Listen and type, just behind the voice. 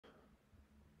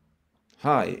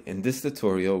Hi, in this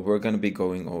tutorial we're going to be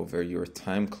going over your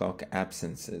time clock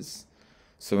absences.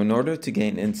 So in order to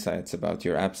gain insights about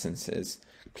your absences,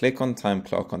 click on time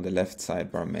clock on the left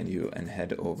sidebar menu and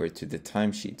head over to the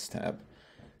timesheets tab.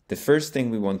 The first thing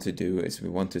we want to do is we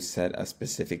want to set a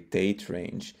specific date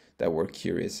range that we're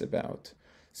curious about.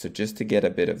 So just to get a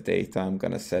bit of data, I'm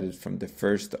going to set it from the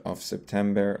 1st of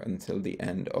September until the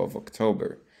end of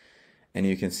October. And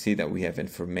you can see that we have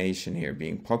information here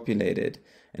being populated.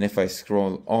 And if I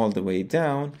scroll all the way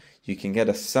down, you can get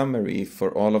a summary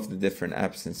for all of the different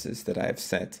absences that I have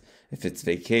set. If it's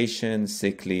vacation,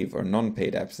 sick leave, or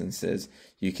non-paid absences,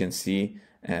 you can see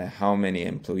how many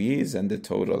employees and the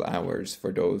total hours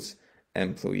for those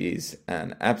employees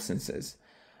and absences.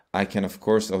 I can of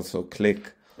course also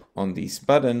click on this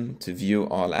button to view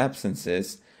all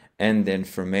absences, and the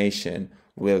information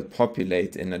will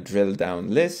populate in a drill down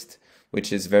list,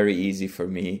 which is very easy for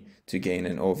me to gain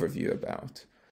an overview about.